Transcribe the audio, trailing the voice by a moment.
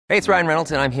Hey, it's Ryan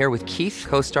Reynolds, and I'm here with Keith,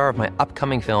 co-star of my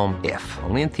upcoming film, If,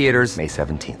 only in theaters May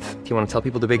 17th. Do you want to tell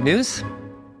people the big news?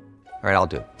 All right, I'll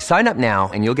do it. Sign up now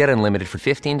and you'll get unlimited for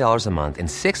 $15 a month and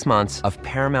 6 months of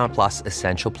Paramount Plus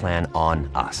Essential Plan on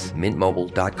us.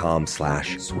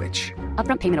 MintMobile.com/switch.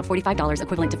 Upfront payment of $45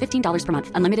 equivalent to $15 per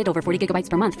month. Unlimited over 40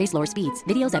 gigabytes per month. Face lower speeds.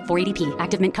 Videos at 480p.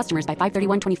 Active Mint customers by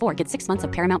 531.24 get 6 months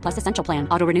of Paramount Plus Essential Plan.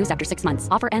 Auto renews after 6 months.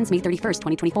 Offer ends May 31st,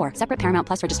 2024. Separate Paramount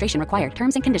Plus registration required.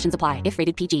 Terms and conditions apply if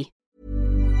rated PG.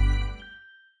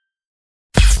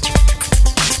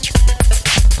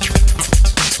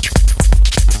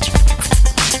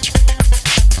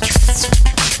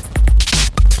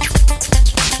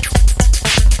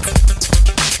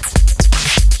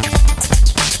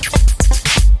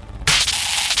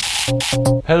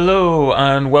 Hello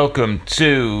and welcome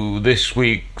to this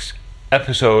week's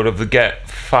episode of the Get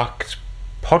Fact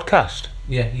podcast.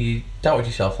 Yeah, you doubted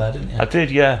yourself there, didn't you? I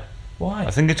did, yeah. Why?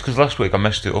 I think it's because last week I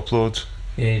messed it up loads.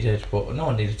 Yeah, you did, but no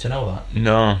one needed to know that.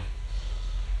 No.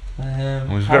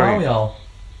 How are we all?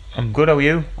 I'm good, how are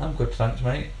you? I'm good, thanks,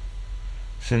 mate.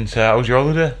 Since, how was your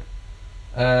holiday?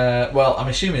 Well, I'm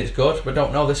assuming it's good, but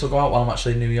don't know. This will go out while I'm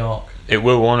actually in New York. It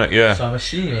will, won't it? Yeah. So I'm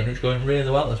assuming it's going really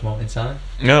well at this moment in time.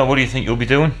 No, what do you think you'll be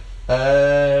doing?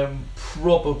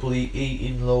 Probably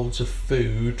eating loads of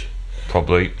food.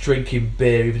 Probably. Drinking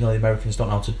beer, even though the Americans don't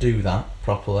know how to do that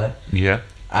properly. Yeah.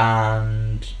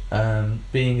 And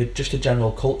being just a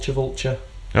general culture vulture.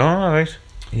 Oh, alright.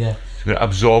 Yeah. So you're going to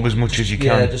absorb as much as you can.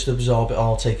 Yeah, just absorb it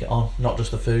all, take it on, not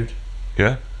just the food.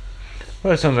 Yeah.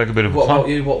 Well, it sounds like a bit of a What plan. about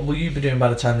you? What will you be doing by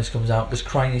the time this comes out? Just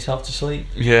crying yourself to sleep?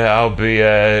 Yeah, I'll be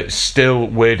still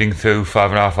wading through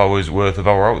 5.5 hours worth of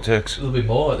our outtakes. There'll be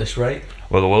more at this rate.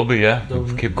 Well, there will be, yeah.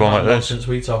 We'll keep going like this. Nonsense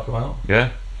we talk about.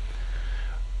 Yeah.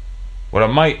 What I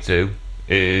might do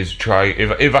is try,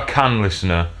 if I can,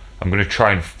 listener, I'm going to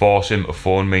try and force him to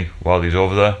phone me while he's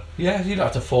over there. Yeah, you don't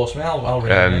have to force me. I'll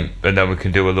ring him. And then we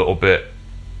can do a little bit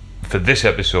for this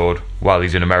episode while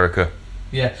he's in America.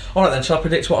 Yeah. All right then. Shall I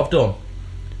predict what I've done?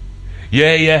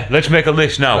 Yeah. Let's make a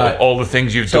list now Right. of all the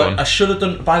things you've So done. I should have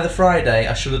done by the Friday.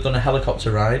 I should have done a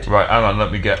helicopter ride. Right, hang on.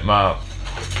 Let me get my.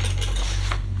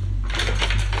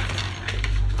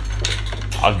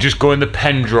 I'll just go in the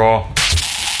pen drawer.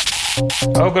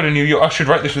 I've got a New York. I should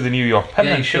write this with a New York pen,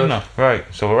 Yeah, then, you shouldn't I? Right,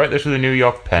 so we'll write this with a New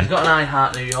York pen. He's got an I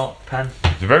Heart New York pen.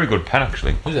 It's a very good pen,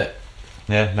 actually. Is it?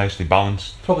 Yeah, nicely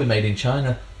balanced. Probably made in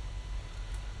China.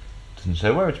 Doesn't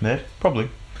say where it's made. Probably.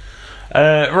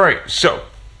 Right, so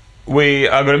we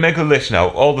are going to make a list now.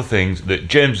 All the things that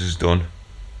James has done,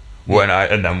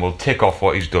 and then we'll tick off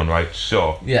what he's done. Right.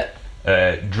 So, Yeah.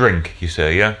 drink. You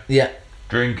say, yeah? Yeah.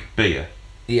 Drink beer.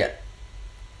 Yeah.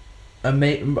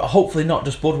 And hopefully not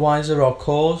just Budweiser or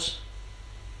Coors.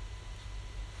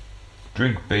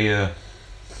 Drink beer.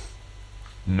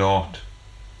 Not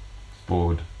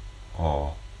Bud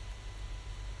or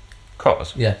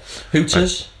Coors. Yeah.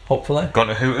 Hooters. Hopefully. Gone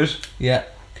to Hooters. Yeah.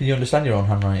 Can you understand your own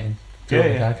handwriting?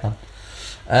 Yeah. I can.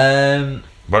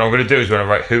 What I'm going to do is when I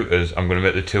write Hooters, I'm going to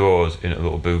make the two O's into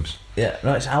little boobs. Yeah,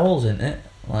 no, it's owls, isn't it?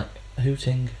 Like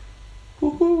hooting.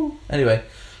 Woohoo! Anyway,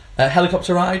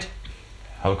 helicopter ride.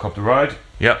 Helicopter ride.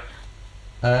 Yep.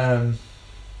 Don't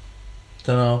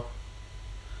know.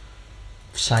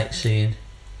 Sightseeing.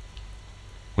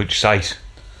 Which site?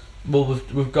 Well,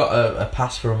 we've got a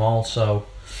pass for them all. So,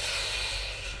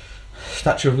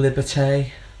 Statue of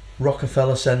Liberty,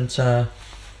 Rockefeller Center,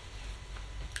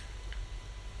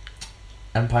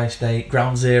 Empire State,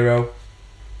 Ground Zero.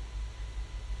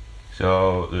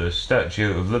 So the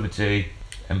Statue of Liberty,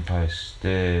 Empire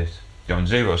State, Ground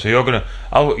Zero. So you're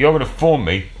gonna phone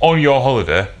me on your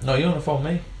holiday. No, you want to phone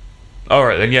me? All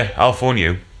right then, yeah, I'll phone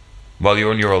you while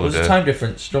you're on your holiday. There's a time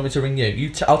difference. Do you want me to ring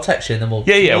you? I'll text you and then we'll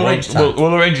We'll arrange time.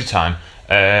 we'll arrange a time,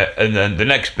 and then the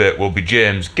next bit will be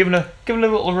James giving a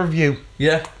little review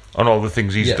Yeah, on all the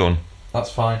things he's done.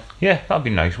 that's fine. Yeah, that'd be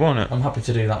nice, won't it? I'm happy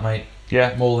to do that, mate.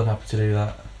 Yeah, More than happy to do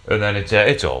that. and then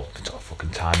it's all fucking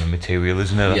time and material,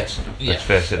 isn't it? Let's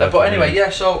face it. But anyway, yeah.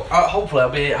 So hopefully I'll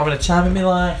be having a time in my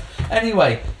life.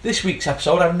 Anyway, this week's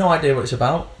episode, I have no idea what it's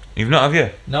about. You've not, have you?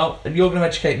 No, and you're going to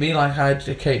educate me like I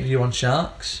educated you on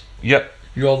sharks. Yep,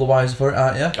 You're all the wiser for it,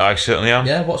 aren't you? I certainly am.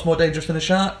 Yeah. What's more dangerous than a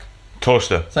shark?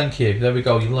 Toaster. Thank you. There we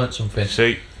go. You learnt something.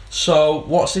 See. So,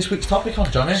 what's this week's topic on,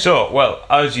 Johnny? So, well,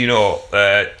 as you know,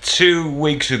 2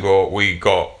 weeks ago we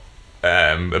got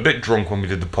a bit drunk when we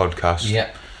did the podcast.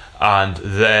 Yeah. And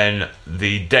then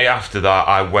the day after that,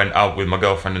 I went out with my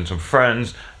girlfriend and some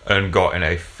friends and got in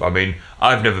I mean,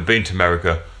 I've never been to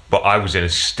America, but I was in a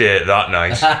state that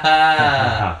night.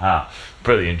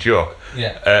 Brilliant joke.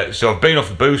 Yeah. So I've been off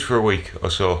the booze for a week or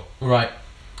so. Right.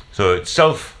 So it's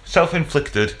self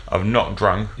self-inflicted. I've not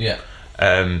drank. Yeah.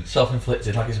 Um,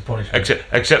 Self-inflicted, like it's a punishment.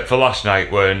 except for last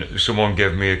night when someone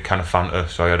gave me a can of Fanta,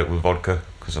 so I had it with vodka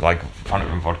because I like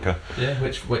Fanta and vodka. Yeah,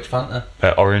 which Fanta?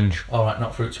 Orange. All right,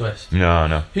 not fruit twist.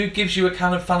 No. Who gives you a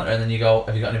can of Fanta and then you go,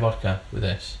 have you got any vodka with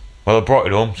this? Well, I brought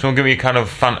it home. Someone gave me a can of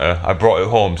Fanta. I brought it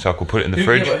home so I could put it in the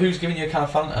fridge. Yeah, but who's giving you a can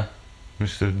of Fanta?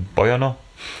 Mr. Boyano.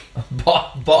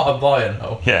 Bought a boy,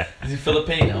 no? Yeah. Is he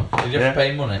Filipino? Did you have to pay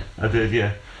him money? I did,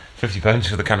 yeah. £50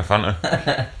 for the can of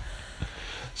Fanta.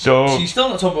 So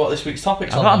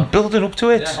I'm building up to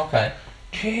it. Yeah, okay.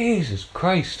 Jesus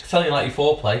Christ. Tell you like your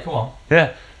foreplay, come on.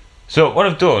 Yeah. So what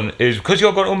I've done is, because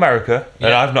you're going to America and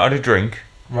Yeah. I've not had a drink,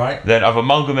 Right. then I've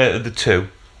amalgamated the two,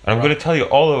 and I'm Right. going to tell you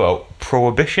all about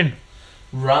prohibition.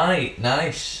 Right,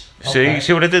 nice. Okay.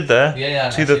 See what I did there? Yeah,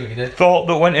 See I the see what you did. thought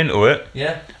that went into it?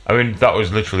 Yeah, I mean, that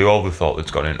was literally all the thought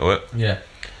that's gone into it. yeah.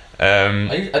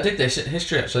 I did this in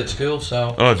history actually at school,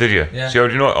 so... Oh, did you? Yeah. So you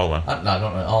already know it all then? No, I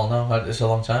don't know it all, no. It's a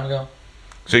long time ago.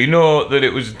 So you know that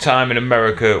it was a time in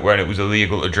America when it was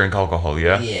illegal to drink alcohol,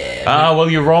 yeah? Yeah.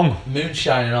 Well, you're wrong.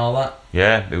 Moonshine and all that.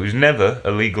 Yeah, it was never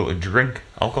illegal to drink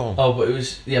alcohol. Oh, but it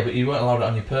was... Yeah, but you weren't allowed it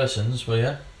on your persons, were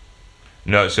you?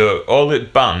 No, so all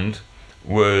it banned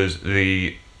was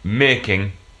the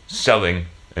making, selling,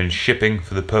 and shipping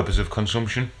for the purpose of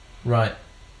consumption. Right.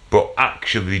 But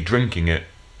actually drinking it.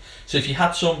 So if you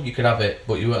had some, you could have it,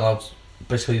 but you weren't allowed...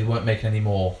 Basically, you weren't making any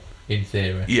more, in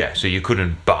theory. Yeah, so you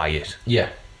couldn't buy it, Yeah.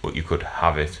 but you could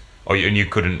have it. And you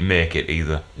couldn't make it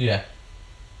either. Yeah.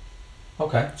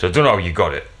 Okay. So I don't know how you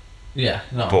got it, Yeah,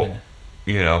 no, But- I mean,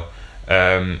 you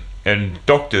know. And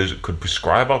doctors could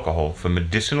prescribe alcohol for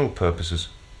medicinal purposes.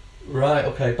 right,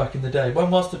 okay, back in the day. When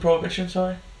was the prohibition,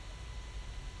 sorry?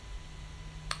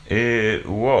 It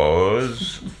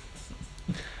was...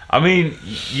 I mean,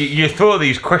 you throw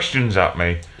these questions at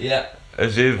me Yeah.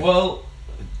 as if... Well,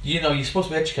 you know, you're supposed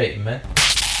to be educating me.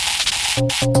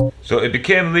 So it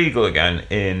became legal again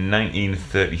in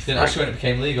 1933. Didn't ask you when it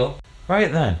became legal.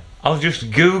 Right then. I'll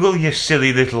just Google your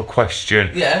silly little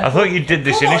question. Yeah. I thought you did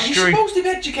this Come in on, history. You're supposed to be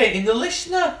educating the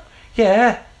listener.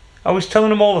 Yeah. I was telling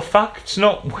them all the facts,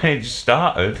 not when it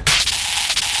started.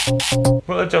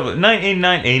 Well, let's have a look.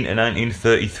 1919 and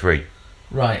 1933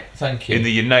 Right, thank you. in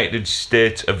the United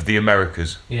States of the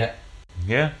Americas. Yeah.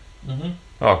 Yeah? Mhm.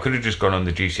 Oh, I could have just gone on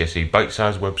the GCSE Bite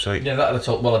Size website. Yeah, that'd have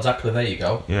told. Well, exactly. There you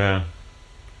go. Yeah.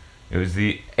 It was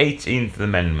the 18th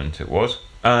Amendment, it was.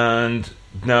 And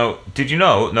now, did you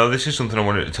know? Now, this is something I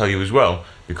wanted to tell you as well,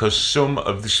 because some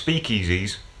of the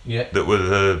speakeasies Yeah. that were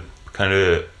the kind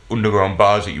of underground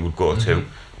bars that you would go to,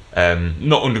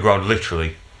 not underground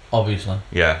literally, Obviously.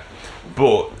 yeah,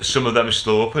 but some of them are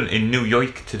still open in New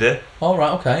York today. All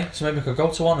right. Okay. So maybe I could go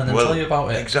to one and then tell you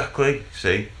about it. Exactly,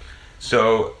 see.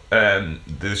 So,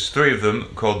 there's three of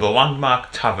them called the Landmark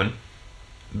Tavern,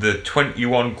 the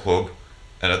 21 Club,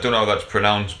 and I don't know how that's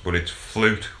pronounced, but it's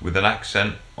flute with an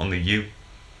accent on the U.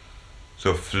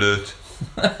 So, flute.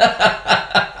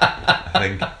 I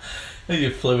think.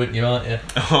 You're fluent, you aren't you?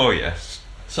 Oh, yes.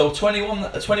 So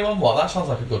 21 what? That sounds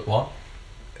like a good one.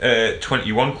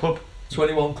 21 Club.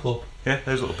 21 Club. Yeah,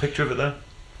 there's a little picture of it there.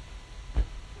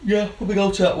 Yeah, we'll be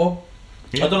go to that one.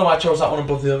 Yeah. I don't know why I chose that one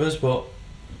above the others, but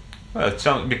Well, it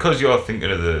sounds, because you're thinking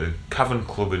of the Cavern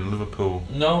Club in Liverpool.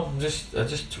 no, I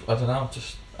don't know,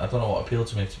 I don't know what appealed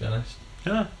to me, to be honest.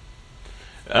 Yeah.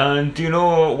 And do you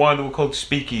know why they were called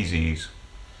speakeasies?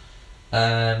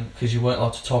 Because you weren't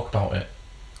allowed to talk about it.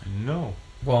 No.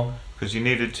 Go on. Because you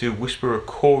needed to whisper a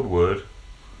code word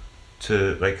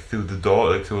to, like, through the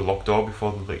door, like through a locked door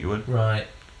before they let you in. Right.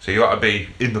 So you had to be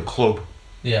in the club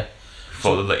Yeah.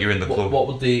 before they let you in the club. What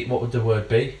would the word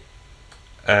be?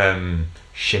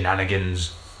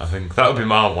 Shenanigans. I think that would be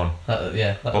my one.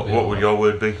 Yeah. What would your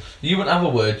word be? You wouldn't have a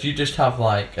word. You just have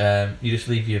like you just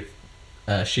leave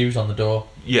your shoes on the door.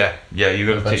 Yeah, you got to take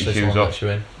your Eventually shoes someone off. lets you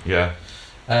in.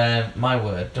 Yeah. My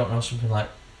word. Don't know, something like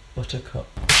buttercup.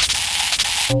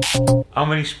 How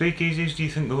many speakeasies do you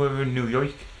think there were in New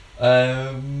York?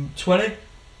 20?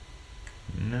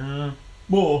 No.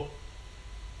 More.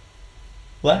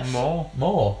 Less?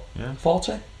 More. Yeah.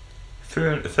 40?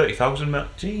 330,000, mate.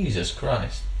 Jesus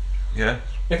Christ. Yeah.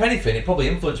 If anything, it probably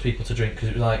influenced people to drink because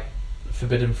it was like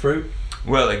forbidden fruit.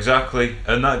 Well, exactly,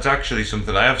 and that's actually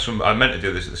something I meant to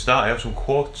do this at the start. I have some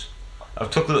quotes. I've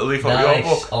took a little leaf out of your Nice.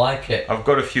 book. I like it. I've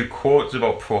got a few quotes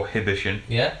about prohibition.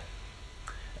 Yeah?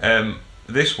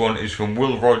 This one is from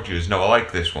Will Rogers. Now, I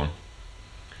like this one.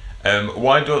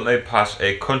 Why don't they pass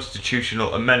a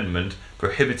constitutional amendment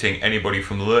prohibiting anybody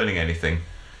from learning anything?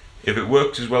 If it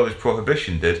worked as well as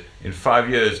prohibition did, in 5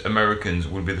 years, Americans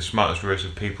would be the smartest race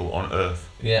of people on earth.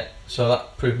 Yeah. So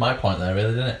that proved my point there,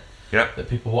 really, didn't it? Yeah. that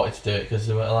people wanted to do it because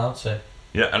they weren't allowed to.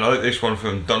 Yeah, and I like this one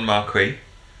from Don Marquis,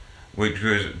 which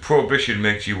was prohibition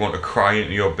makes you want to cry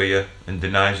into your beer and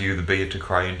denies you the beer to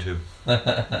cry into.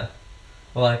 I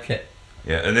like it.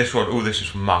 Yeah, and this one, this is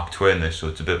from Mark Twain, so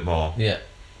it's a bit more, Yeah.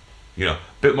 a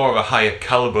bit more of a higher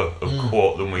calibre of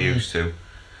quote than we're used to.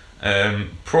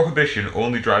 Prohibition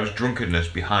only drives drunkenness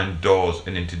behind doors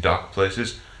and into dark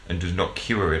places and does not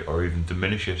cure it or even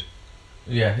diminish it.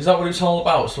 Yeah, is that what it's all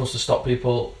about? It's supposed to stop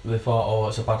people, they thought,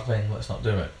 it's a bad thing, let's not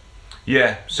do it.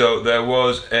 Yeah, so there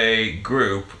was a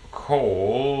group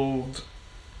called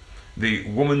the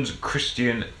Women's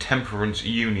Christian Temperance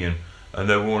Union, and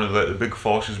they were one of the big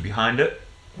forces behind it.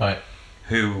 Right.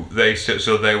 Who they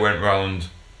went round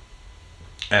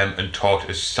and taught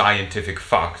as scientific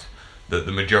fact that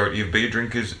the majority of beer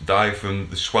drinkers die from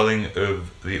the swelling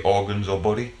of the organs or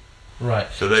body. Right.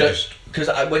 So they just... Because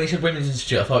when you said Women's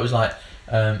Institute, I thought it was like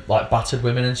battered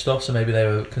women and stuff, so maybe they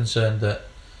were concerned that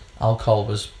alcohol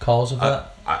was cause of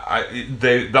that.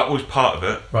 That was part of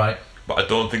it. Right. But I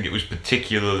don't think it was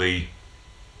particularly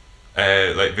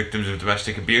like victims of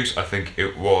domestic abuse. I think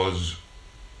it was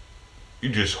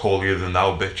just holier than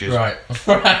thou bitches. Right.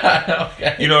 Right,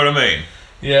 okay. You know what I mean?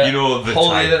 Yeah. You know the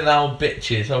holier type. than thou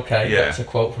bitches, okay. Yeah. That's a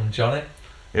quote from Johnny.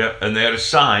 Yeah, and they had a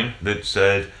sign that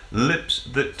said, "Lips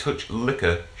that touch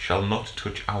liquor shall not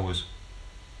touch ours."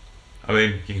 I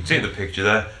mean, you can see the picture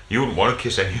there. You wouldn't want to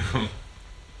kiss any of them.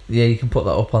 Yeah, you can put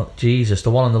that up on Jesus.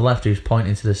 The one on the left who's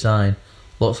pointing to the sign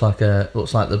looks like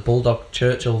the bulldog,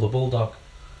 Churchill the bulldog.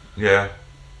 Yeah.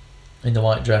 In the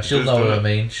white dress. You'll Does, know doesn't what I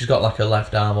it? mean. She's got like her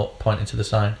left arm up pointing to the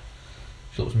sign.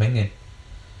 She looks minging.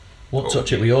 Won't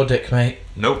touch it with your dick, mate.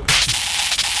 Nope.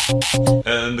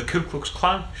 And the Ku Klux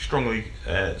Klan strongly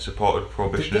supported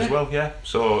prohibition Did as they? well, yeah.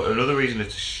 So another reason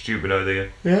it's a stupid idea.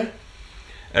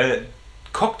 Yeah.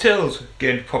 Cocktails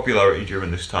gained popularity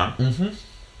during this time.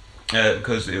 Mm-hmm.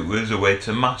 Because it was a way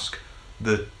to mask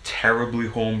the terribly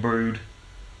homebrewed.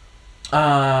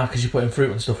 Because you're putting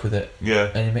fruit and stuff with it.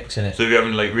 Yeah. And you're mixing it. So if you're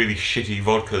having like really shitty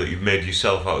vodka that you've made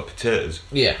yourself out of potatoes,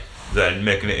 Yeah. then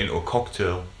making it into a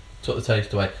cocktail. Took the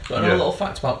taste away. But I know Yeah. a little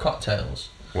fact about cocktails.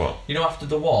 What? You know, after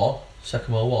the war,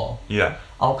 Second World War, Yeah.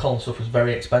 alcohol and stuff was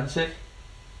very expensive.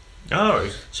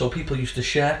 Alright. So people used to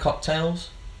share cocktails.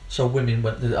 So women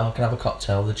went, can I have a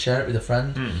cocktail? They'd share it with a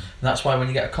friend. And that's why when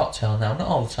you get a cocktail now, not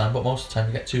all the time, but most of the time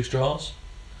you get 2 straws.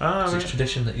 So it's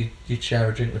tradition that you'd share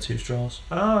a drink with 2 straws.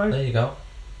 Alright. There you go.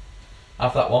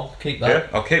 Have that one. Keep Yeah, that.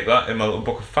 I'll keep that in my little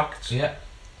book of facts. Yeah.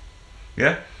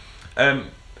 Yeah.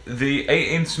 The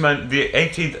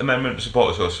 18th Amendment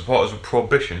supporters, or supporters of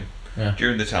prohibition,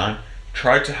 during the time,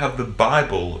 tried to have the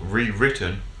Bible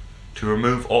rewritten to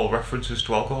remove all references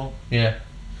to alcohol. Yeah.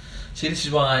 See, this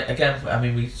is why, again, I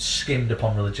mean, we skimmed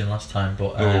upon religion last time,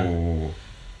 but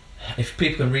if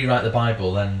people can rewrite the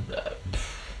Bible, then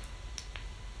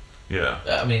yeah.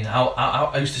 I mean,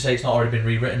 I used to say it's not already been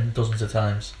rewritten dozens of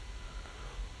times.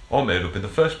 Or made up in the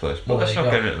first place, but Well, let's there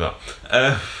not you get into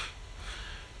that.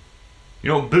 You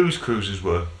know what booze cruises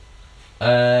were?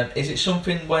 Is it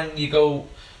something when you go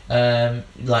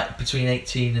like between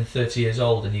 18 and 30 years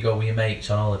old and you go with your mates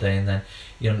on holiday and then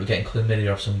you end up getting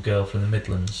chlamydia off some girl from the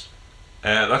Midlands?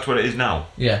 That's what it is now.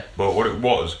 Yeah. But what it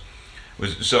was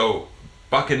so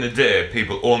back in the day,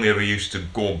 people only ever used to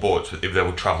go on boats if they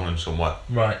were travelling somewhere.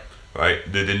 Right. Right?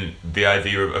 The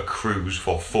idea of a cruise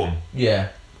for fun Yeah.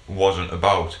 wasn't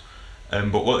about.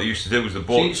 But what they used to do was the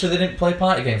boat. So they didn't play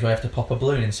party games where you have to pop a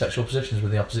balloon in sexual positions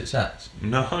with the opposite sex?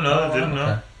 No, Oh, they didn't. okay.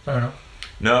 No. Fair enough.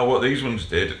 No, what these ones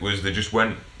did was they just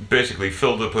basically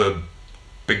filled up a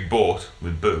big boat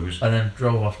with booze, And then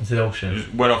drove off into the ocean.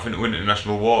 just went off into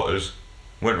international waters,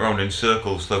 went around in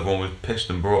circles till everyone was pissed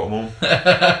and brought them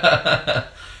home.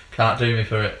 Can't do me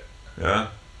for it. Yeah.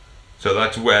 So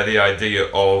that's where the idea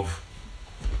of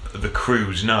the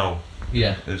cruise now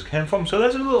Yeah. came from. So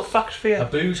there's a little fact for A you.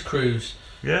 booze cruise.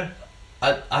 Yeah.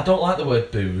 I don't like the word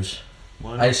booze.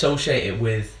 Why I not? associate it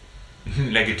with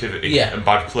Negativity Yeah. and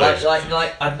bad places.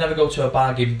 like I'd never go to a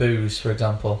bargain booze, for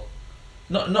example.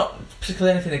 Not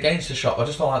particularly anything against the shop. I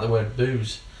just don't like the word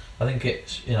booze. I think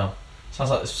it's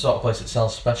sounds like the sort of place that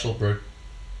sells special brew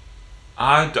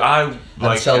I and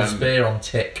like sells beer on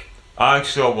tick. I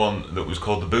saw one that was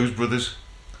called the Booze Brothers,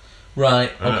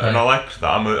 Right. Okay. and I liked that.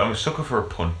 I'm a sucker for a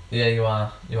pun. Yeah, you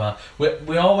are. You are.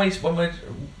 We always, when we're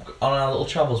on our little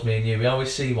travels, me and you, we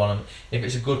always see one. And if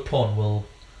it's a good pun, we'll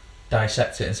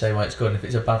dissect it and say why it's good. And if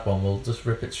it's a bad one, we'll just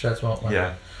rip it to shreds, won't we?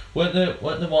 Yeah. Weren't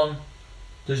the one?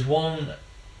 There's one.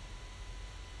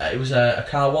 It was a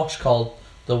car wash called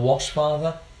the Wash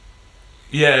Father.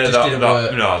 Yeah, Just didn't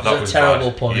work. that It's a was terrible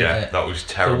bad. pun, Yeah, isn't it? that was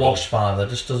terrible. The Wash Father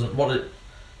just doesn't.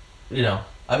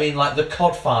 I I mean, like the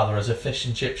Codfather as a fish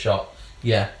and chip shop,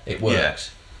 yeah, it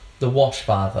works. The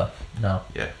Washfather, no.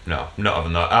 Yeah, no, not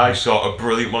having that. I saw a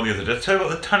brilliant one the other day. Tell you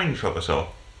about the tanning shop I saw.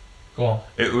 Go on.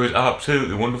 It was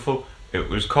absolutely wonderful. It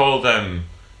was called,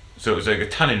 so it was like a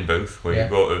tanning booth where you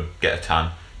go to get a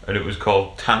tan, and it was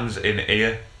called Tans in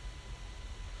Ear.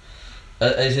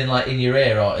 As in like in your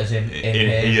ear, or as in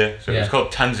here? So it was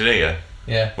called Tans in Ear.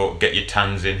 Yeah. But get your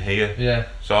tans in here. Yeah.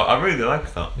 So I really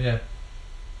like that. Yeah.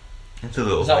 It's a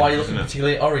little. Is that why you're looking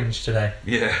particularly orange today?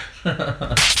 Yeah.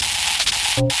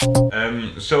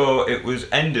 So it was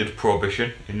ended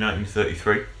Prohibition in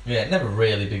 1933. Yeah, it never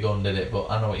really begun, did it?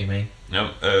 But I know what you mean.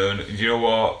 No. Do you know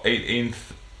what do you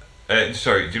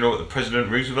know what the President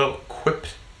Roosevelt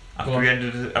quipped after he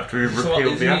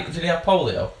repealed the act? Did he have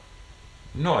polio?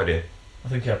 No idea. I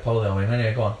think he had polio. I mean,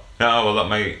 anyway, go on. No, well, that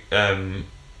might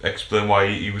explain why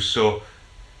he was so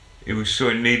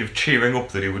in need of cheering up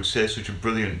that he would say such a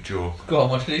brilliant joke. Go on.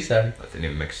 What did he say? That didn't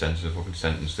even make sense as a fucking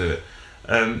sentence, did it?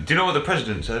 Do you know what the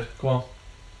president said? Go on.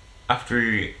 After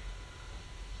he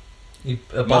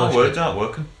abolished my words it. aren't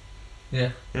working.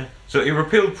 Yeah. Yeah. So he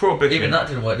repealed Prohibition. Even that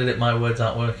didn't work, did it? My words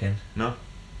aren't working. No.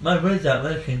 My words aren't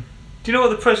working. Do you know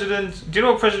what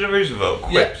President Roosevelt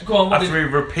quipped? Yeah, go on. After he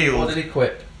repealed What did he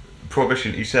quip?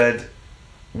 Prohibition, he said,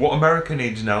 "What America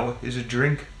needs now is a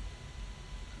drink."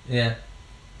 Yeah.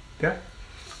 Yeah.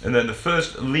 And then the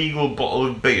first legal bottle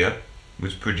of beer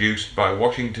was produced by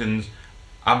Washington's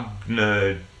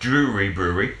Abner Drury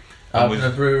Brewery.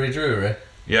 Abner Drury?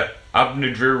 Yeah,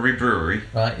 Abner Drury Brewery.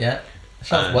 Right, yeah. It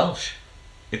sounds Welsh.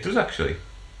 It does actually.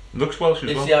 It looks Welsh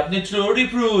as well. It's the Abner Drury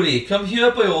Brewery. Come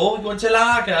here, boy. We're going to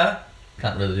lager.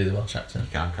 Can't really do the Welsh accent.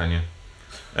 You can you?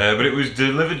 But it was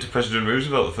delivered to President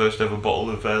Roosevelt, the first ever bottle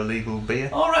of legal beer.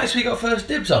 Alright, so you got first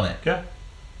dibs on it? Yeah.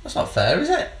 That's not fair, is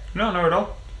it? No, not at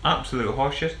all. Absolute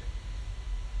horseshit.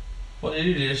 What did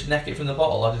you do? Did you just neck it from the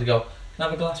bottle? Or did you go, can I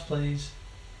have a glass, please?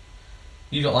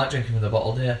 You don't like drinking from the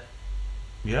bottle, do you?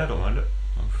 Yeah, I don't mind it.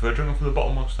 I prefer drinking from the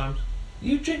bottle most times.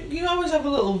 You always have a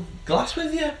little glass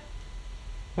with you.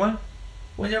 When?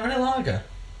 When you're having a lager.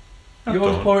 I You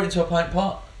always don't. pour it into a pint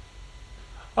pot.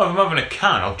 Oh, if I'm having a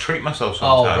can, I'll treat myself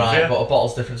sometimes. Oh, right, yeah. but a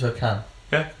bottle's different to a can.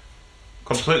 Yeah.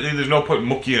 Completely, there's no point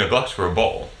mucking a glass for a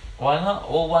bottle. Why not?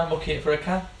 Well, why mucky it for a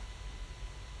can?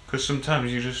 Because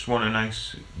sometimes you just want a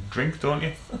nice drink, don't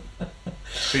you?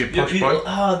 Be a posh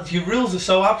boy. Your rules are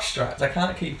so abstract. I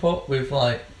can't keep up with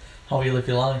like how you live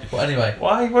your life. But anyway.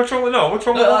 Why? What's wrong with What's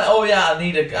wrong with Like, that? oh yeah,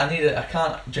 I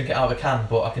can't drink it out of a can,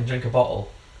 but I can drink a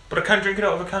bottle. But I can't drink it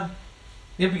out of a can.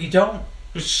 Yeah, but you don't.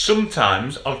 Just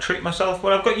sometimes I'll treat myself.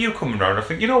 When I've got you coming round, I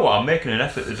think, you know what, I'm making an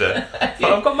effort today. But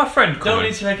I've got my friend coming. Don't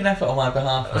need to make an effort on my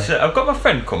behalf, mate. I've got my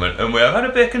friend coming, and we've had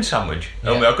a bacon sandwich,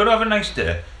 and Yeah. we're going to have a nice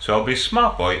day. So I'll be a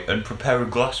smart boy and prepare a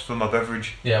glass for my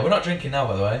beverage. Yeah, we're not drinking now,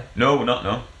 by the way. No, we're not.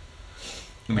 No.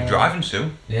 We'll be driving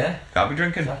soon. Yeah. Can't be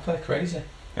drinking. Exactly, crazy.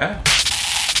 Yeah.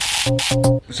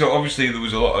 So obviously there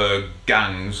was a lot of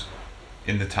gangs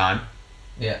in the time.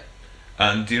 Yeah.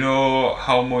 And do you know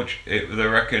how much they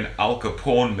reckon Al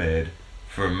Capone made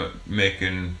from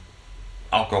making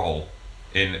alcohol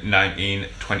in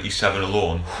 1927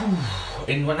 alone?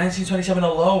 In 1927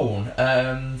 alone,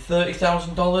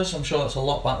 $30,000. I'm sure that's a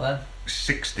lot back then.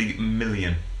 60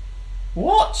 million.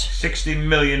 What? 60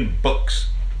 million bucks.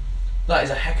 That is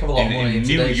a heck of a lot of money in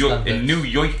today's standards. In New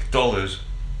York dollars.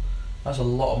 That's a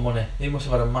lot of money. They must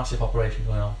have had a massive operation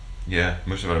going on. Yeah,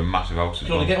 must have had a massive house as You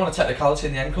can only well. get one a technicality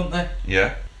in the end, couldn't they?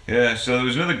 Yeah. Yeah, so there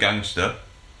was another gangster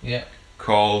Yeah.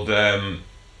 called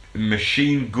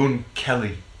Machine Gun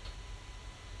Kelly.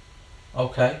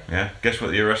 Okay. Yeah. Guess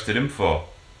what they arrested him for?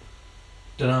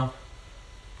 Dunno.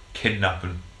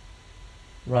 Kidnapping.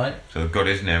 Right. So they got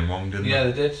his name wrong, didn't Yeah,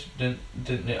 they? they did.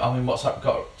 Didn't it? I mean, what's that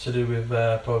got to do with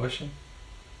Prohibition?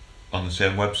 On the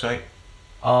same website.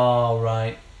 Oh,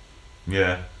 right.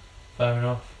 Yeah. Fair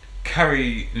enough.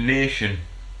 Carrie Nation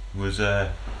was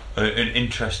an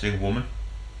interesting woman.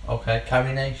 Okay,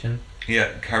 Carrie Nation.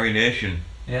 Yeah, Carrie Nation.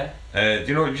 Yeah? Do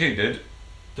you know what she did?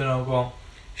 Dunno, go on.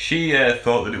 She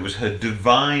thought that it was her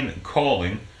divine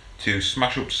calling to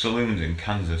smash up saloons in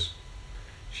Kansas.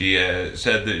 She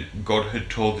said that God had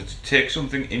told her to take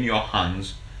something in your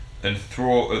hands and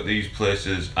throw at these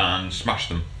places and smash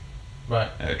them. Right.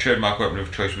 Her trademark weapon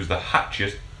of choice was the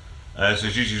hatchet. So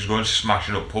she used to go and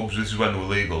smashing up pubs. This is when they were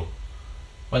legal.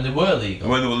 When they were legal?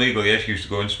 When they were legal, yeah, she used to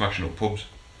go and smashing up pubs.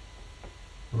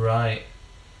 Right.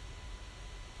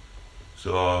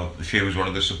 So she was one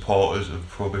of the supporters of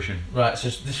Prohibition. Right, so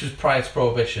this was prior to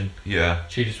Prohibition. Yeah.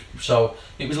 So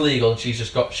it was legal and she's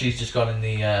just gone in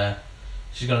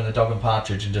the dog and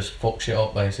partridge and just fucked shit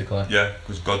up basically. Yeah,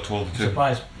 because God told her I'm to.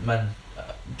 surprised men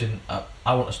didn't. I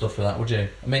wouldn't have stuff for that, would you?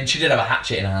 I mean, she did have a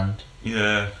hatchet in her hand.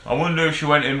 Yeah. I wonder if she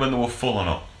went in when they were full or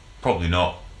not. Probably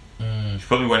not. She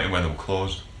probably went in when they were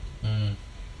closed.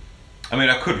 I mean,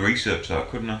 I could research that,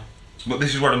 couldn't I? But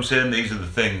this is what I'm saying. These are the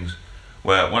things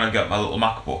where when I get my little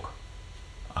MacBook,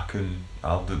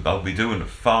 I'll be doing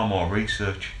far more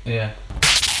research. Yeah.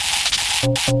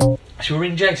 Should we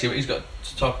ring Jay, see what he's got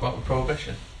to talk about with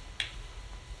Prohibition?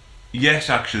 Yes,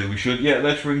 actually, we should. Yeah,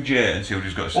 let's ring Jay and see what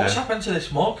he's got to say. What's happened to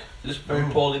this mug? It's very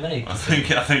poorly made. I think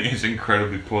it's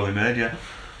incredibly poorly made. Yeah.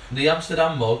 The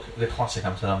Amsterdam mug, the classic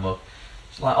Amsterdam mug,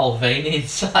 it's like all veiny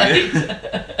inside.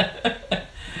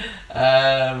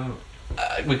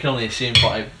 We can only assume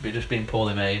that it just being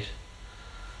poorly made.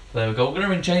 There we go. We're going to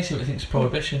ring Jay, see what he thinks of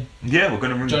Prohibition. Yeah, we're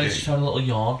going to ring Jay. Johnny's just having a little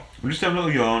yawn. We're just having a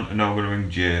little yawn, and now we're going to ring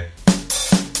Jay.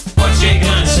 What's Jay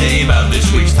going to say about this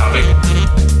week's topic?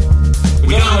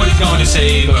 We don't know what he's going to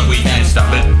say, but we can't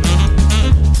stop it.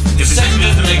 If the section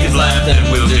doesn't make us laugh,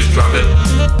 then we'll just drop it.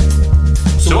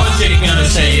 So what's Jay going to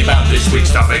say about this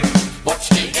week's topic? What's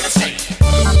Jay going to say?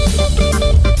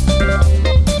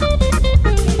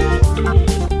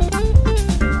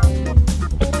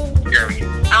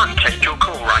 I'll take your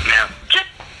call right now.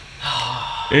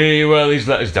 Well, he's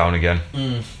let us down again.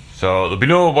 So there'll be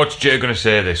no what's Jay going to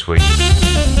say this week.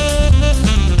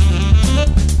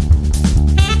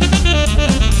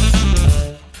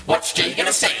 What's Jay going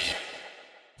to say?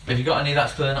 Have you got any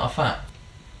that's clearly not a fact?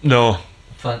 No.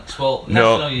 Thanks. Well, nice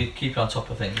No. to know you keep on top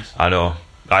of things. I know.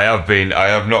 I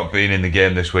have not been in the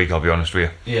game this week, I'll be honest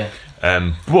with you. Yeah.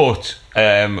 But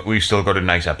we've still got a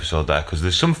nice episode there because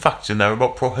there's some facts in there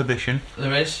about Prohibition.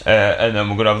 There is. And then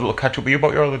we're going to have a little catch up with you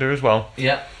about your holiday as well.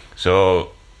 Yeah.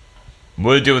 So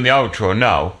we're doing the outro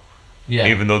now, Yeah.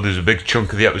 even though there's a big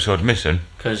chunk of the episode missing.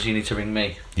 Because you need to ring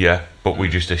me. Yeah, but we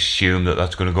just assume that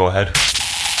that's going to go ahead.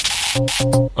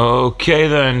 Okay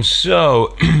then,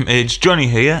 so it's Johnny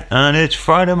here and it's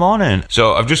Friday morning.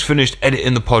 So I've just finished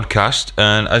editing the podcast,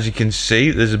 and as you can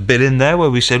see there's a bit in there where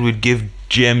we said we'd give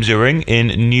James a ring in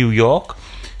New York,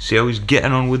 see how he's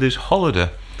getting on with his holiday.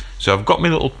 So I've got my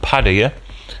little pad here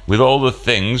with all the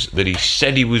things that he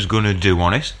said he was going to do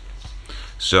on it.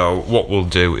 So what we'll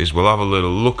do is we'll have a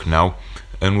little look now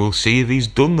and we'll see if he's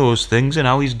done those things and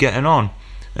how he's getting on.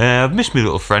 I've missed my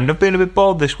little friend. I've been a bit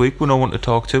bored this week with no one to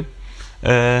talk to.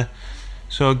 So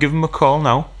I'll give him a call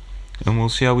now and we'll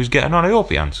see how he's getting on. I hope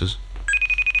he answers.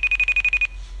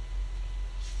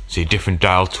 See, a different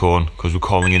dial tone because we're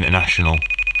calling international.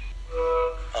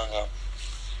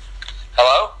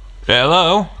 Hello?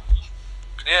 Hello?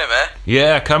 Can you hear me?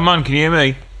 Yeah, come on, can you hear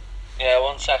me? Yeah,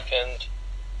 1 second.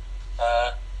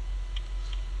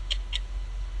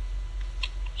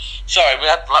 Sorry, we've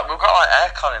got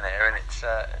aircon in here, and it's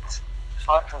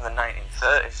like from the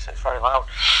 1930s. So it's very loud.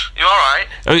 You all right?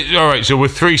 Alright, so we're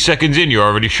 3 seconds in, you're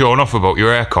already showing off about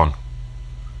your aircon.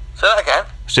 Say that again.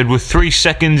 I said we're 3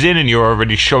 seconds in and you're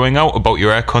already showing out about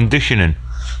your air conditioning.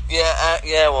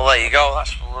 Yeah. Well, there you go.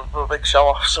 That's a big show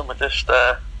off. Someone just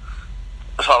talk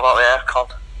about the aircon.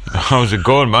 How's it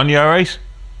going, man? You alright?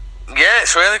 Yeah,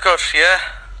 it's really good. Yeah.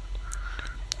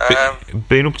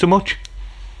 Been up to much?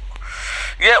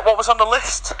 Yeah. What was on the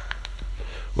list?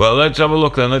 Well, let's have a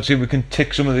look then. Let's see if we can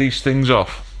tick some of these things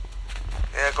off.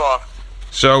 Yeah, go on.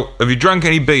 So, have you drank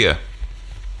any beer?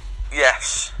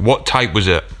 Yes. What type was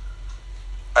it?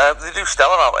 They do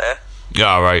Stella out here.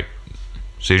 Yeah, right.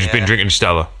 So you've just been Yeah. drinking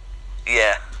Stella?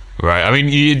 Yeah. Right. I mean,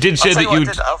 you did say that I'll you...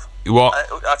 did have. What?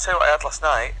 I'll tell you what I had last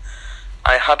night.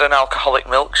 I had an alcoholic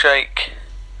milkshake.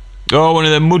 Oh, one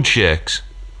of them mud shakes.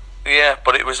 Yeah,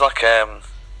 but it was like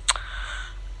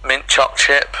mint choc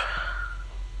chip.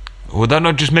 Would that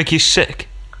not just make you sick?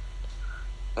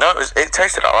 No, it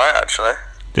tasted alright actually.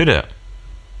 Did it?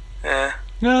 Yeah.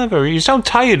 Yeah, very. You sound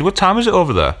tired. What time is it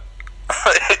over there?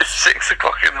 It's 6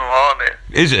 o'clock in the morning.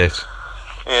 Is it?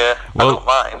 Yeah. Well,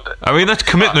 I don't mind. I mean, that's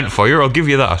commitment for you. I'll give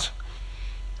you that.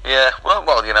 Yeah.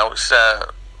 Well, you know, it's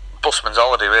busman's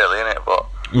holiday, really, isn't it? But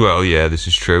Well, yeah, this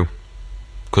is true.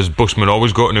 Because busmen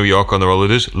always go to New York on their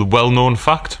holidays. Well-known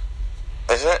fact.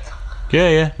 is it?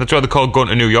 Yeah. That's why they call going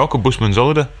to New York a busman's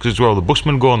holiday. Because it's where all the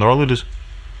busmen go on their holidays.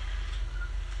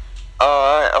 All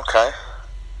right. Okay.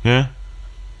 Yeah.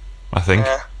 I think.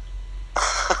 Yeah.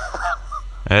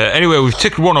 Anyway, we've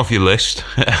ticked one off your list.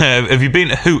 Have you been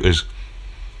to Hooters?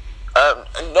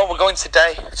 No, we're going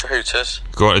today to Hooters.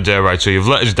 Going today, right. So you've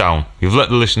let us down. You've let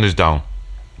the listeners down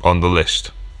on the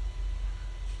list.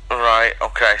 Right.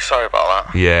 Okay. Sorry about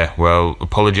that. Yeah, well,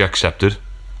 apology accepted.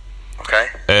 Okay.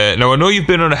 Now, I know you've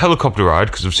been on a helicopter ride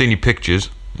because I've seen your pictures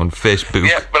on Facebook.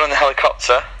 Yeah, been on the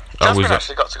helicopter. How was Jasmine that?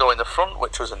 actually got to go in the front,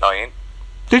 which was annoying.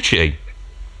 Did she?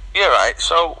 Yeah, right.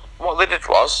 So what they did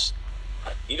was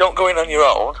you don't go in on your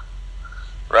own,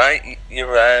 right?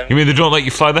 You're You mean they don't let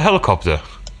you fly the helicopter?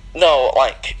 no,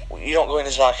 like you don't go in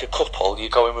as like a couple. You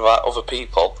go in with like other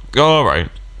people. Oh, all right.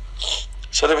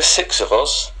 So there were 6 of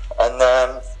us,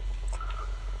 and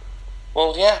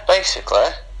well, yeah, basically,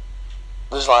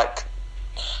 there's like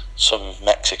some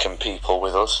Mexican people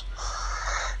with us,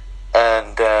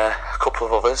 and a couple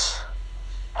of others,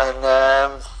 and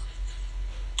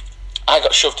I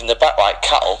got shoved in the back like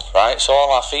cattle, right? So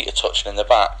all our feet are touching in the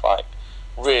back, like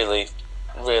really,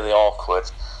 really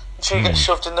awkward. And she gets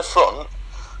shoved in the front,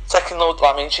 taking loads.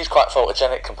 I mean, she's quite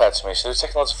photogenic compared to me, so they were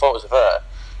taking loads of photos of her.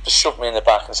 Just shoved me in the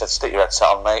back and said, "Stick your headset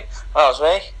on, mate." And that was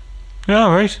me. Yeah,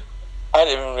 all right. I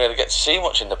didn't even really get to see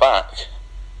much in the back.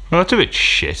 Well, that's a bit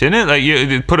shit, isn't it? Like,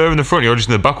 you put her in the front, you're just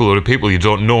in the back with a load of people you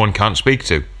don't know and can't speak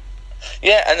to.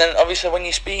 Yeah, and then obviously when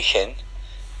you're speaking,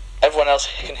 everyone else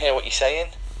can hear what you're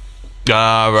saying.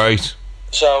 Ah, right.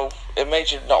 So it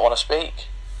made you not want to speak.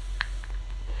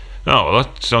 Oh, well,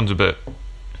 that sounds a bit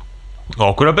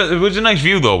awkward. I bet it was a nice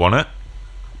view, though, wasn't it?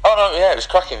 Oh no, yeah, it was a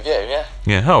cracking view, yeah.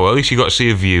 Yeah, oh, well, at least you got to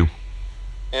see a view.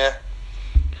 Yeah.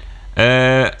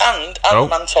 And the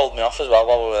man told me off as well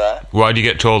while we were there. Why'd you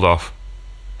get told off?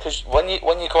 Because when you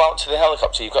go out to the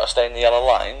helicopter, you've got to stay in the yellow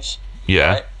lines.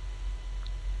 Yeah. Right?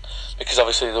 Because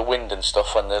obviously the wind and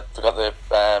stuff, and they've got the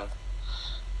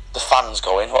fans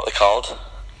going, what are they called?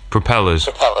 Propellers.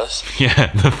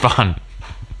 Yeah, the fan.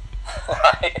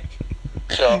 Right.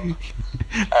 So,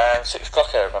 6 o'clock,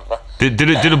 I remember.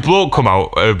 Did a bloke come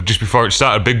out just before it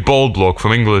started, a big bald bloke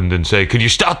from England, and say, "Could you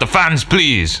start the fans,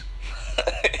 please?"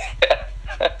 Yeah.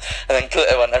 And then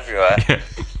glitter went everywhere.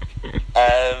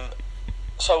 Yeah.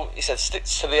 So he said, "Stick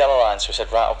to the yellow line." So we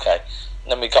said, "Right, okay."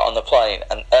 And then we got on the plane,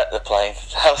 and the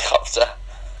helicopter,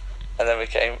 and then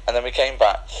we came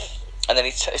back, and then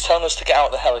he's telling us to get out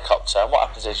of the helicopter. And what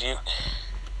happens is you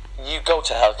go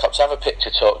to the helicopter, have a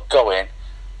picture took, go in,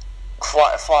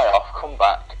 fly off, come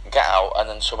back, get out, and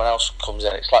then someone else comes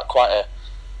in. It's like quite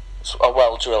a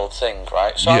well drilled thing,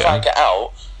 right? So as I get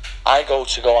out, I go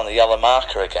on the yellow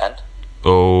marker again.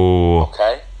 Oh.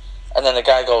 Okay. And then the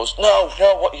guy goes, "No,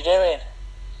 what are you doing?"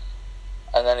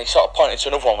 And then he sort of pointed to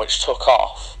another one which took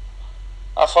off.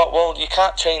 I thought, well, you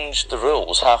can't change the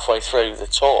rules halfway through the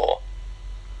tour.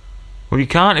 Well, you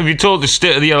can't. If you're told to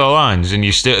stick to the yellow lines and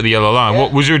you stick to the yellow line,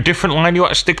 what was there a different line you had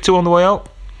to stick to on the way out?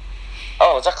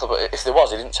 Oh, exactly. But if there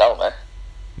was, he didn't tell me.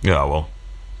 Yeah, well.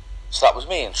 So that was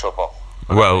me in trouble.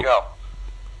 Well,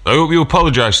 I hope you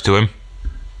apologise to him.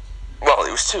 Well,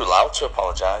 it was too loud to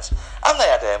apologise. And they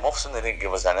had earmuffs and they didn't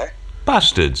give us any.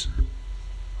 Bastards.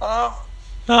 I know.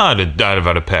 I'd have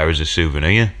had a pair as a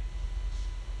souvenir. Yeah,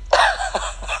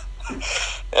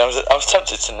 I was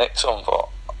tempted to nick some, but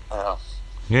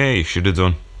Yeah, you should have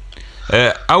done.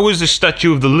 How was the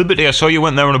Statue of the Liberty? I saw you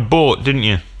went there on a boat, didn't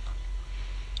you?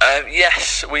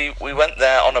 Yes, we went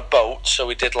there on a boat, so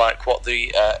we did like what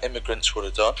the immigrants would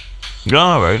have done.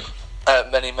 All right.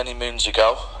 Many moons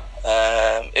ago.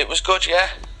 It was good,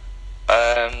 yeah.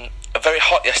 Very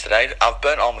hot yesterday. I've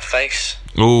burnt all my face.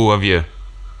 Oh, have you?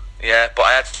 Yeah, but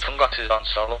I had sunglasses on,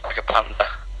 so I look like a panda.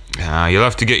 Ah, you'll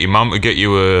have to get your mum to get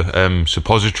you a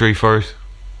suppository for it.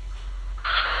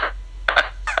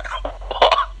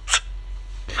 What?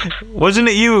 Wasn't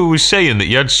it you who was saying that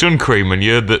you had sun cream and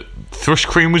you heard that thrush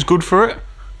cream was good for it?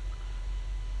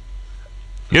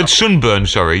 You had sunburn,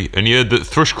 sorry, and you heard that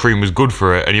thrush cream was good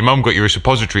for it, and your mum got you a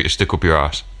suppository to stick up your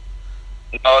ass.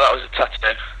 No, that was a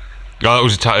tattoo. Oh, that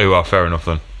was a tattoo. Oh, fair enough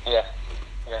then. Yeah.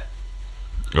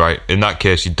 Right, in that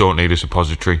case, you don't need a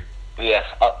suppository. Yeah,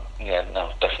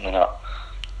 no, definitely not.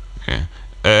 Okay.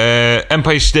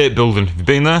 Empire State Building. Have you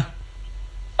been there?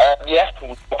 Yeah, we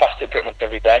go past it pretty much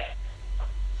every day.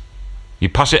 You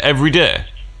pass it every day?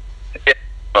 Yeah,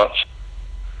 much.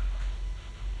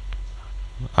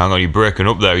 Hang on, you're breaking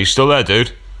up there. Are you still there,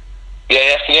 dude?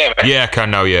 Yeah, can you hear me? Yeah, I can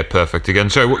now. Yeah, perfect. Again,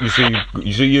 sorry. What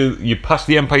you pass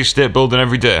the Empire State Building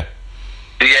every day?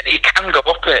 Yeah, you can go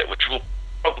up it, which we'll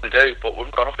probably do, but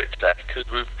we've gone up it today because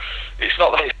it's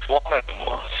not the highest one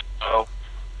anymore. So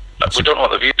we don't know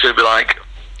what the view's going to be like.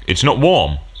 It's not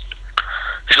warm?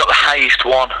 It's not the highest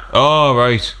one. Oh,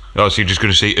 right. Oh, so you're just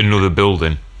going to see another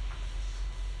building?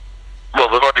 Well,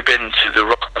 we've already been to the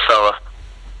Rockefeller,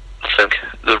 I think.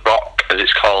 The Rock, as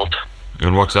it's called.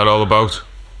 And what's that all about?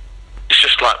 It's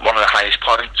just like one of the highest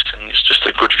points, and it's just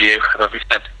a good view of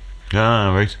everything.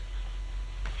 Ah, right.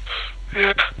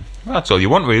 Yeah. That's all you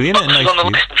want, really, isn't it? Nice on the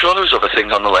list. I'm sure there was other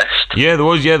things on the list. Yeah, there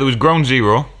was. Yeah, there was Ground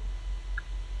Zero.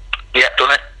 Yeah,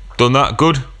 done it. Done that.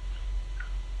 Good.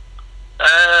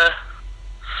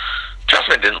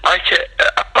 Jasmine didn't like it.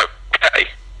 Okay.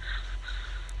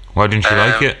 Why didn't you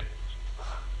like it?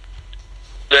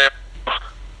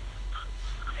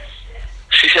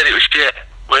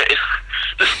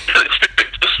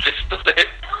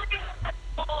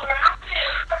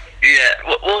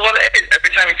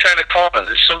 turn a corner,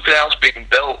 there's something else being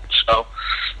built. So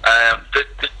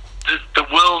the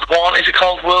World One, is it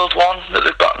called World One that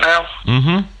they've got now?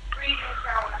 Mm-hmm.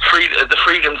 The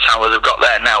Freedom Tower they've got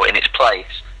there now in its place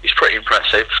is pretty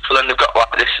impressive. But then they've got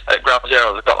like this at Ground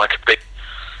Zero. They've got like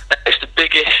it's the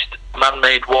biggest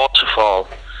man-made waterfall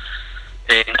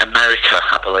in America,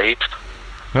 I believe.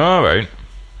 All right.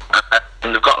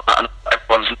 And they've got that, and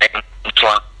everyone's name.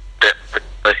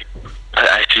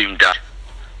 I assume that.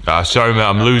 Ah, sorry, mate.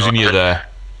 I'm losing you there.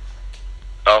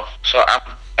 Oh, so I'm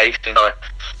based in. Is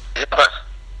that better?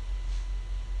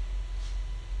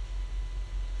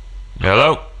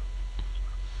 Hello.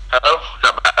 Hello. Is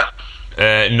that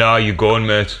better? No, you're going,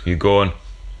 mate. You're going.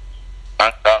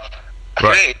 Hang on. I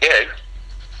can hear you.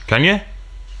 Can you?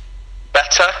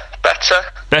 Better?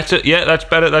 Yeah, that's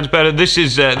better. That's better. This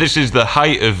is the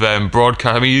height of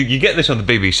broadcast. I mean, you get this on the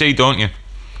BBC, don't you?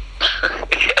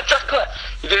 Exactly.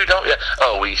 You do, don't you?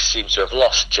 Oh, we seem to have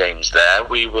lost James there.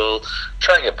 We will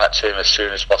try and get back to him as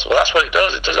soon as possible. That's what it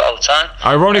does. It does it all the time.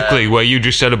 Ironically, where you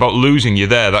just said about losing you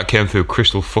there, that came through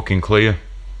crystal fucking clear.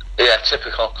 Yeah,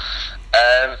 typical.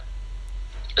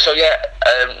 So yeah,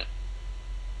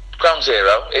 Ground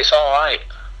Zero, it's alright,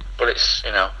 but it's,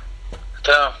 I don't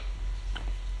know.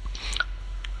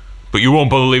 But you won't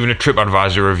bother leaving a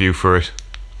TripAdvisor review for it?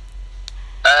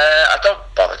 I don't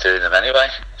bother doing them anyway,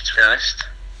 to be honest.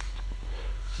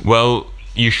 Well,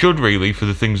 you should really, for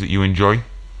the things that you enjoy.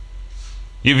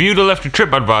 If you'd have left a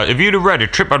TripAdvisor, if you'd have read a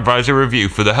TripAdvisor review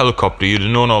for the helicopter, you'd have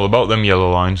known all about them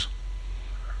yellow lines.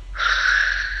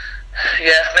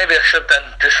 Yeah, maybe I should then,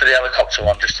 just for the helicopter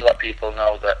one, just to let people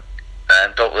know that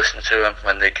don't listen to them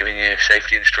when they're giving you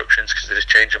safety instructions, because they just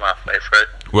change them halfway through.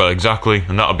 Well, exactly,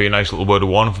 and that'll be a nice little word of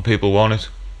warning for people who want it.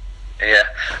 Yeah.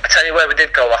 I tell you where we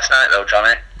did go last night though,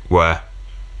 Johnny. Where?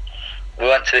 We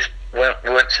went to this. We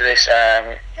went to this. Tell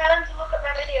them to look at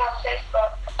my video on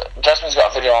Facebook. Jasmine's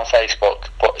got a video on Facebook,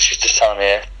 but she's just telling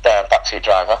me backseat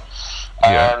driver.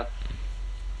 Yeah.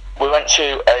 We went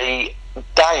to a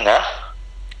diner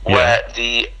where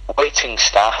the waiting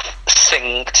staff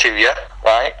sing to you,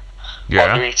 right? Yeah.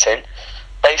 While you're eating.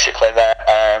 Basically,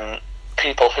 they're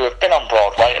people who have been on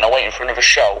Broadway and are waiting for another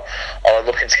show, or are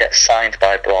looking to get signed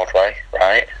by Broadway,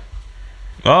 right?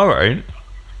 All right.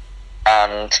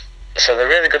 And so they're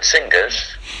really good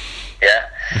singers, yeah.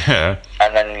 Yeah.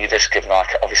 And then you just give them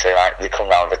obviously they come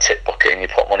round with a tip bucket and you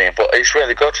put money in, but it's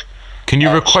really good. Can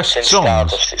you request songs?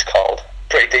 Stardust, it's called.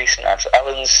 Pretty decent.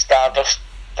 Ellen's Stardust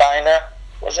Diner,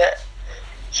 was it?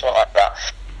 Something like that.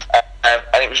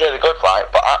 And it was really good, right?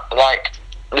 But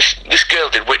this girl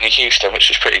did Whitney Houston, which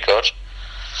was pretty good.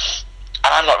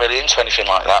 And I'm not really into anything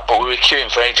like that, but we were queuing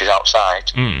for ages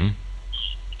outside. Mm.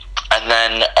 And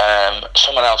then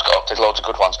someone else got up, did loads of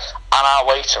good ones. And our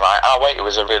waiter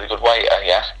was a really good waiter,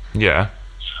 yeah? Yeah.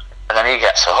 And then he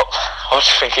gets up. What do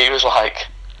you think he was like?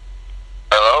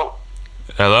 Hello?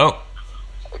 Hello?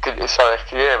 Sorry,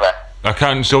 can you hear me? I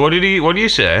can't. So what do you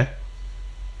say?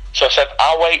 So I said,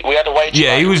 we had a waiter.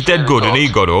 Yeah, he was dead good, and he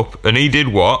got up, and he did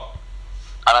what?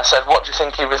 And I said, what do you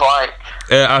think he was like?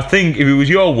 I think if it was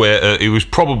your waiter, he was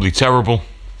probably terrible.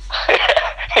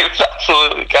 He was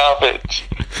absolutely garbage.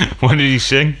 What did he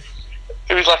sing?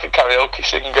 He was like a karaoke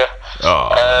singer. Oh.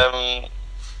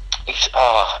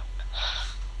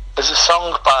 There's a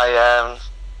song by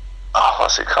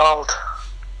what's it called?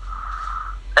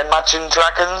 Imagine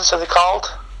Dragons, are they called?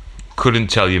 Couldn't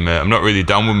tell you, mate. I'm not really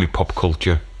down with me pop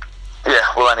culture. Yeah,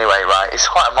 well anyway, right, it's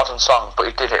quite a modern song, but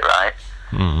he did it right.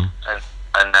 Mm.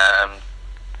 And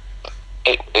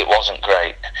it wasn't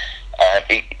great.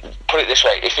 Put it this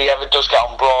way, if he ever does get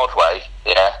on Broadway,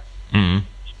 yeah,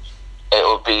 it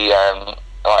will be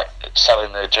like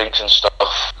selling the drinks and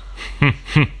stuff.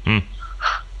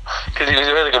 Because he was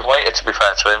a really good waiter, to be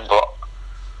fair to him, but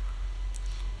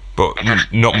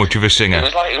not much of a singer.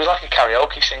 He was like a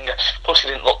karaoke singer. Plus, he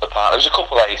didn't look the part. There was a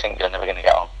couple there you think you're never going to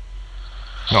get on.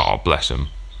 Oh, bless him.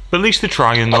 But at least they're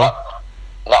trying, though.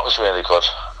 That was really good.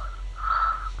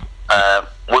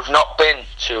 We've not been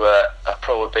to a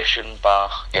Prohibition bar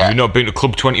yet. You've not been to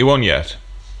Club 21 yet?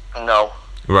 No.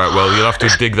 Right, well, you'll have to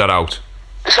dig that out.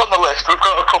 It's on the list. We've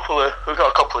got a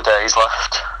couple of days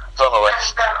left. It's on the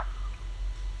list.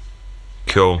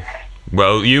 Cool.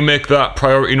 Well, you make that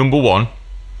priority number one.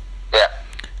 Yeah.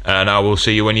 And I will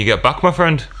see you when you get back, my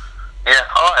friend. Yeah,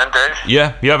 alright then, dude.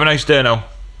 Yeah, you have a nice day now.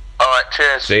 Alright,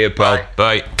 cheers. See you, pal.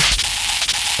 Bye.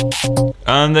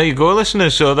 And there you go,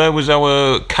 listeners. So there was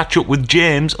our catch up with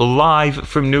James live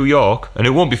from New York. And it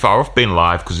won't be far off being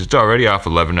live because it's already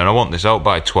 11:30 and I want this out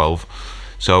by 12.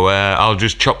 So I'll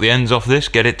just chop the ends off this,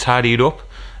 get it tidied up.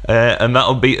 And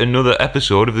that'll be another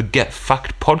episode of the Get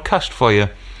Fact podcast for you.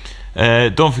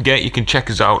 Don't forget, you can check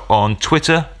us out on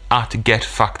Twitter at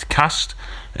GetFactCast.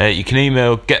 You can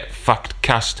email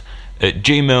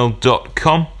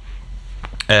getfactcast@gmail.com.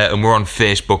 And we're on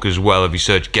Facebook as well. If you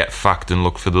search Get Fact and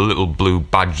look for the little blue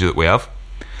badge that we have.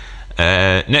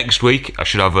 Next week, I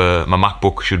should have my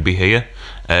MacBook should be here.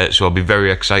 So I'll be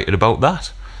very excited about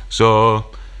that. So,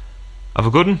 have a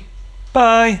good one.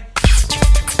 Bye.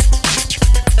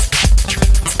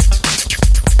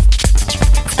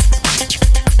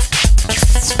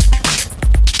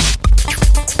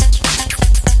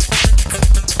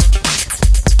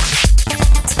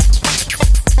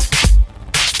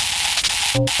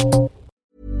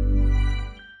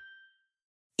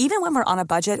 Even when we're on a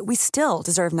budget, we still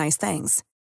deserve nice things.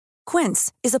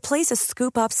 Quince is a place to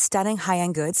scoop up stunning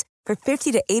high-end goods for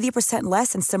 50 to 80%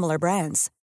 less than similar brands.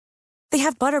 They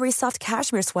have buttery soft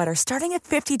cashmere sweaters starting at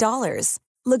 $50,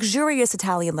 luxurious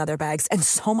Italian leather bags, and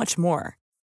so much more.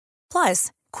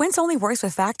 Plus, Quince only works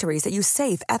with factories that use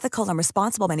safe, ethical, and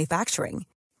responsible manufacturing.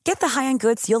 Get the high-end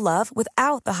goods you'll love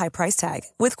without the high price tag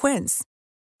with Quince.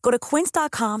 Go to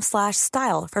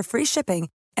quince.com/style for free shipping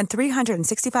and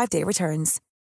 365-day returns.